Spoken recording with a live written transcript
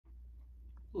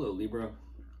Hello Libra,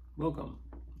 welcome.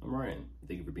 I'm Ryan.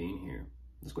 Thank you for being here.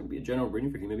 This is going to be a general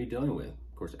reading for who you may be dealing with.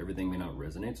 Of course, everything may not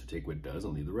resonate, so take what does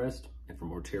and leave the rest. And for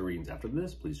more tarot readings after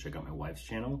this, please check out my wife's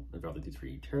channel, the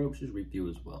LIBRA Tarot, which is review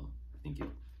as well. Thank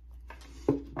you.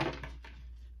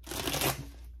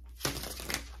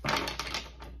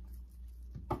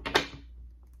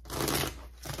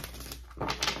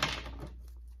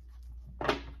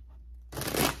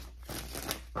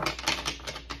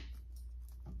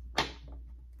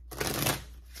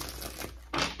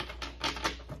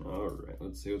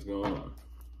 Let's see what's going on.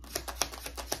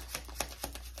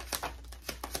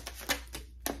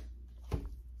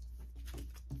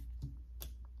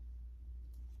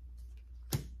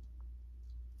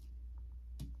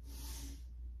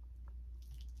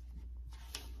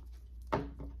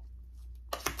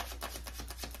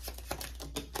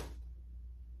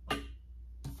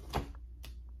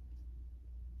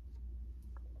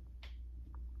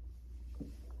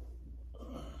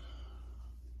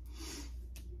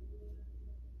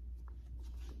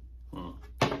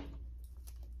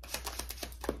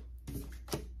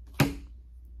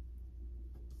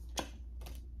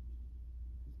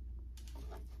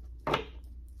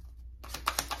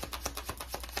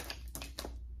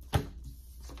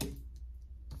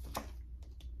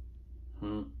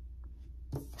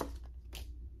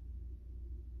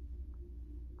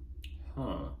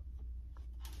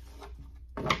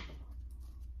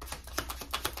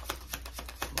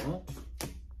 What?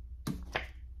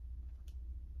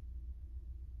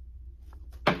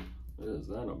 What is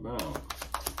that about?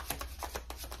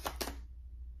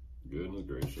 Goodness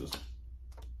gracious.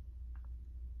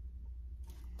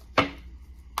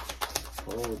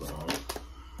 Hold on.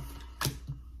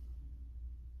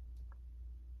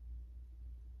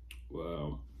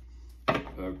 Wow.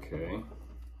 Okay.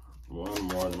 One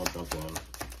more and we'll jump in.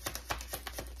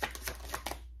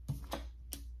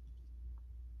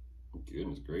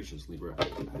 Goodness gracious, Libra.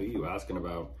 Who are you asking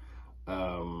about?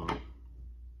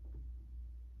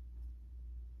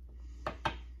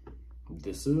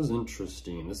 This is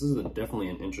interesting. This is definitely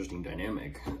an interesting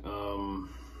dynamic.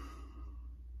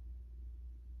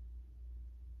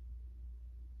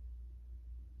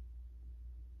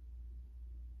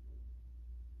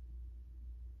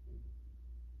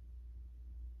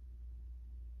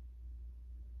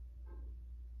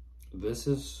 This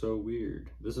is so weird.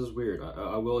 This is weird.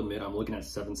 I will admit, I'm looking at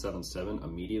 777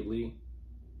 immediately.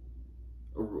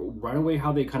 Right away,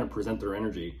 how they kind of present their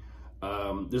energy.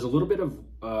 There's a little bit of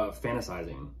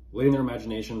fantasizing, letting their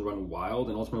imagination run wild,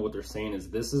 and ultimately what they're saying is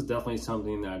this is definitely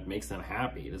something that makes them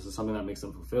happy. This is something that makes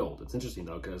them fulfilled. It's interesting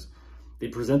though, because they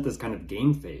present this kind of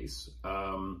game face.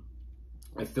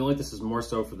 I feel like this is more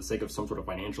so for the sake of some sort of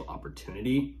financial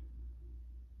opportunity.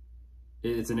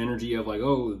 It's an energy of like,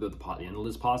 oh, the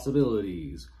endless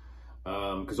possibilities.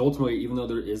 Because ultimately, even though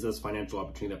there is this financial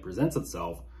opportunity that presents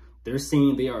itself, they're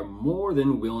saying they are more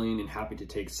than willing and happy to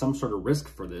take some sort of risk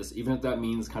for this, even if that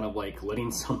means kind of like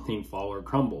letting something fall or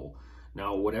crumble.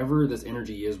 Now, whatever this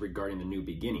energy is regarding the new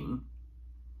beginning,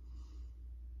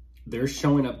 they're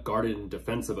showing up guarded and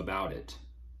defensive about it.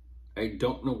 I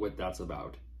don't know what that's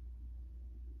about.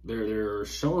 They're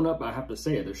showing up, I have to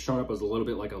say it, they're showing up as a little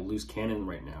bit like a loose cannon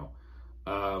right now.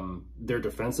 They're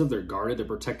defensive, they're guarded, they're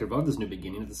protective of this new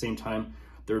beginning. At the same time,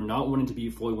 they're not wanting to be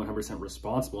fully 100%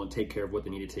 responsible and take care of what they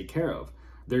need to take care of.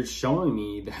 They're showing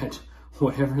me that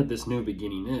whatever this new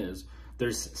beginning is,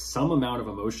 there's some amount of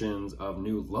emotions of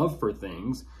new love for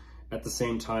things. At the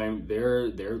same time, there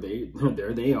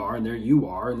they are, and there you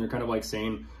are, and they're kind of like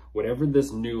saying, whatever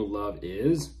this new love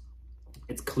is,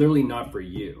 it's clearly not for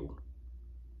you.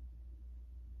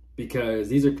 Because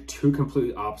these are two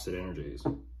completely opposite energies.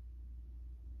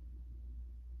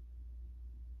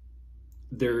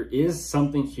 There is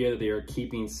something here that they are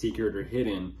keeping secret or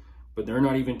hidden, but they're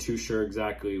not even too sure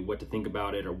exactly what to think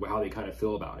about it or how they kind of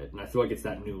feel about it. And I feel like it's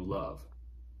that new love.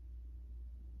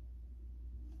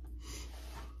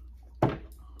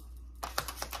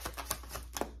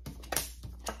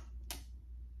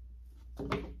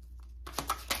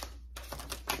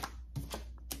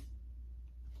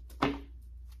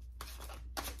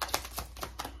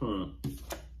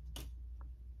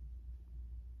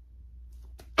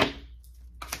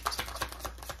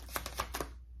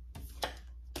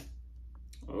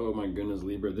 Oh my goodness,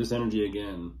 Libra, this energy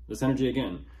again.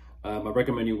 I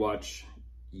recommend you watch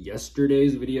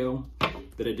yesterday's video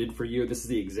that I did for you. This is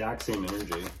the exact same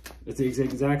energy. It's the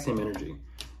exact same energy.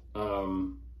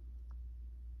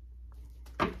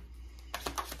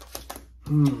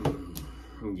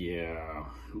 Yeah.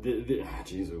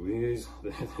 Jeez Louise,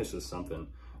 this is something.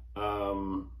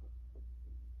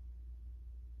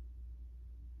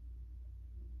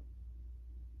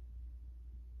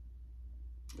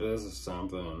 This is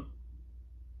something.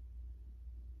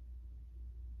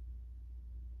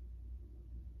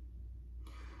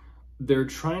 They're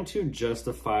trying to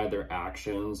justify their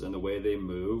actions and the way they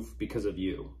move because of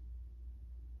you.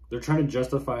 They're trying to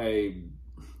justify,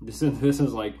 this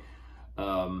is like,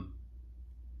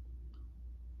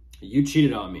 you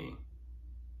cheated on me.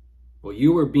 Well,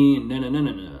 you were being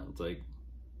no. It's like,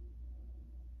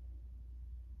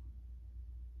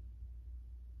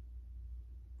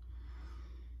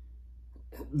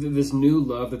 this new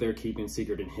love that they're keeping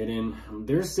secret and hidden,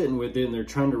 they're sitting with it and they're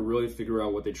trying to really figure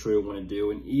out what they truly want to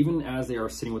do. And even as they are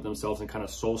sitting with themselves and kind of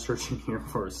soul searching here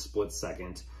for a split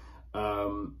second,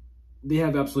 they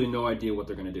have absolutely no idea what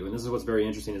they're going to do. And this is what's very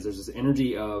interesting, is there's this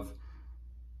energy of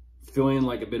feeling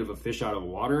like a bit of a fish out of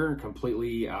water,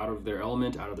 completely out of their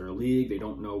element, out of their league. They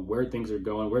don't know where things are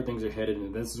going, where things are headed.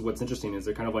 And this is what's interesting, is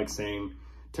they're kind of like saying,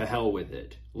 to hell with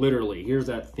it. Literally, here's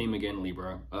that theme again,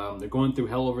 Libra. They're going through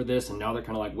hell over this, and now they're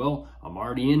kind of like, well, I'm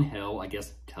already in hell, I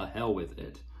guess to hell with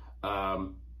it.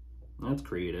 That's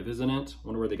creative, isn't it?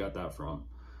 Wonder where they got that from.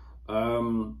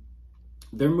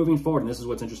 They're moving forward, and this is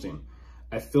what's interesting.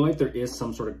 I feel like there is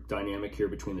some sort of dynamic here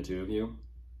between the two of you,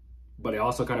 but I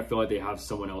also kind of feel like they have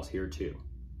someone else here too.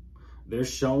 They're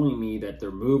showing me that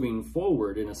they're moving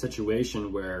forward in a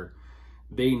situation where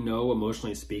they know,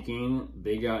 emotionally speaking,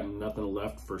 they got nothing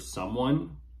left for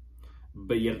someone,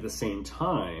 but yet at the same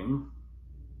time,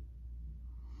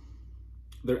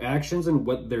 their actions and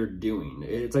what they're doing,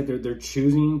 it's like they're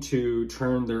choosing to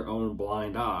turn their own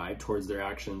blind eye towards their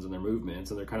actions and their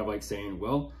movements, and they're kind of like saying,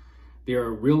 well, they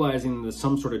are realizing there's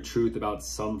some sort of truth about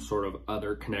some sort of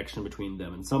other connection between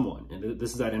them and someone. And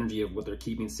this is that energy of what they're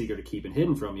keeping secret or keeping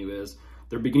hidden from you, is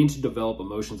they're beginning to develop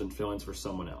emotions and feelings for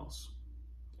someone else.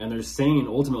 And they're saying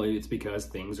ultimately it's because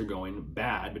things are going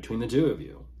bad between the two of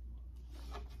you.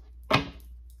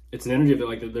 It's an energy of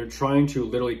like they're trying to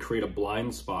literally create a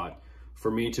blind spot for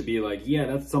me to be like, yeah,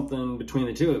 that's something between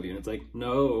the two of you. And it's like,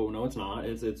 no, it's not.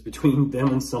 It's between them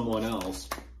and someone else.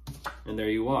 And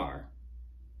there you are.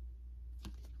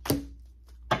 And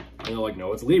they're like,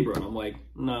 no, it's Libra. And I'm like,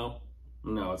 no,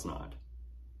 it's not.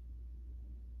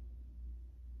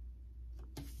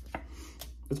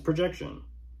 It's projection.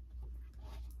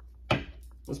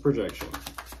 It's projection.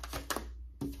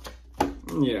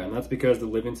 Yeah, and that's because the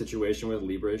living situation with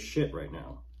Libra is shit right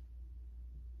now.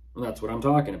 And that's what I'm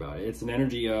talking about. It's an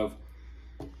energy of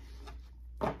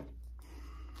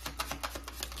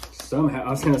somehow, I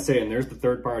was going to say, and there's the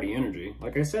third party energy.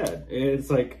 Like I said, it's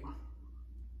like,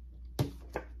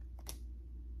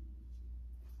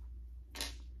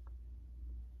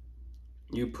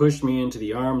 you pushed me into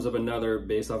the arms of another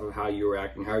based off of how you were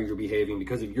acting, how you're behaving.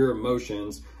 Because of your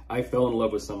emotions, I fell in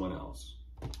love with someone else.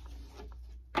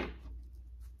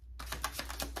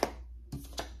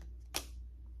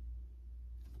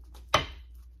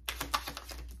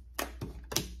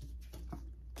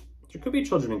 There could be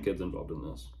children and kids involved in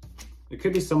this. It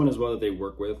could be someone as well that they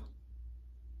work with.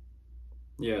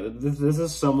 Yeah, this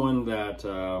is someone that,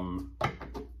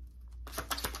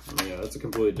 yeah, that's a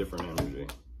completely different energy.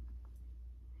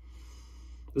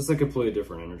 This is a completely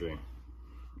different energy.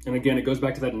 And again, it goes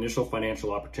back to that initial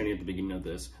financial opportunity at the beginning of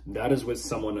this. That is with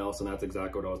someone else, and that's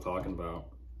exactly what I was talking about.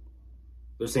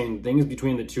 They're saying things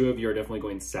between the two of you are definitely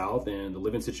going south, and the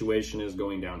living situation is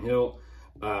going downhill.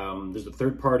 There's a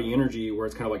third party energy where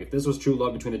it's kind of like, if this was true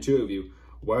love between the two of you,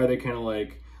 why are they kind of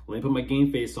like, let me put my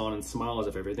game face on and smile as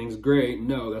if everything's great?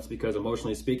 No, that's because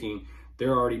emotionally speaking,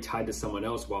 they're already tied to someone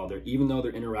else, while they're, even though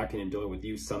they're interacting and dealing with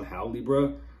you somehow,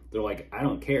 Libra, they're like, I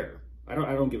don't care. I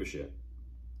don't give a shit.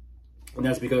 And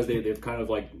that's because they've kind of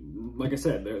like I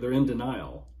said, they're in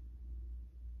denial.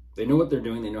 They know what they're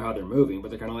doing, they know how they're moving, but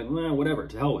they're kind of like, nah, whatever,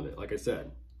 to hell with it. Like I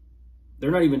said,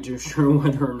 they're not even too sure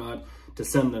whether or not to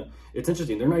send the, it's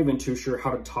interesting, they're not even too sure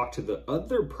how to talk to the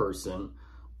other person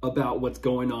about what's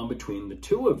going on between the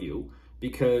two of you,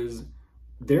 because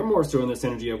they're more so in this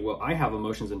energy of, well, I have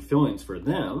emotions and feelings for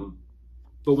them.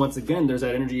 But once again, there's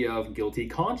that energy of guilty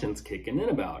conscience kicking in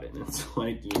about it. And it's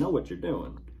like, you know what you're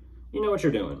doing. You know what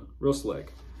you're doing. Real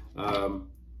slick. One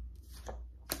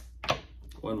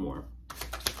more.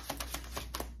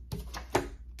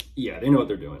 Yeah, they know what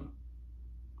they're doing.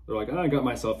 They're like, oh, I got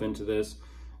myself into this.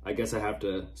 I guess I have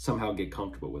to somehow get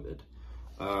comfortable with it.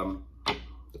 Don't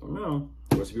know.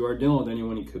 Of course, if you are dealing with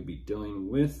anyone, you could be dealing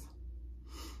with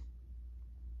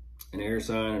an air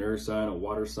sign, an earth sign, a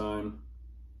water sign.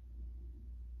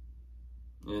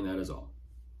 And that is all.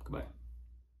 Goodbye.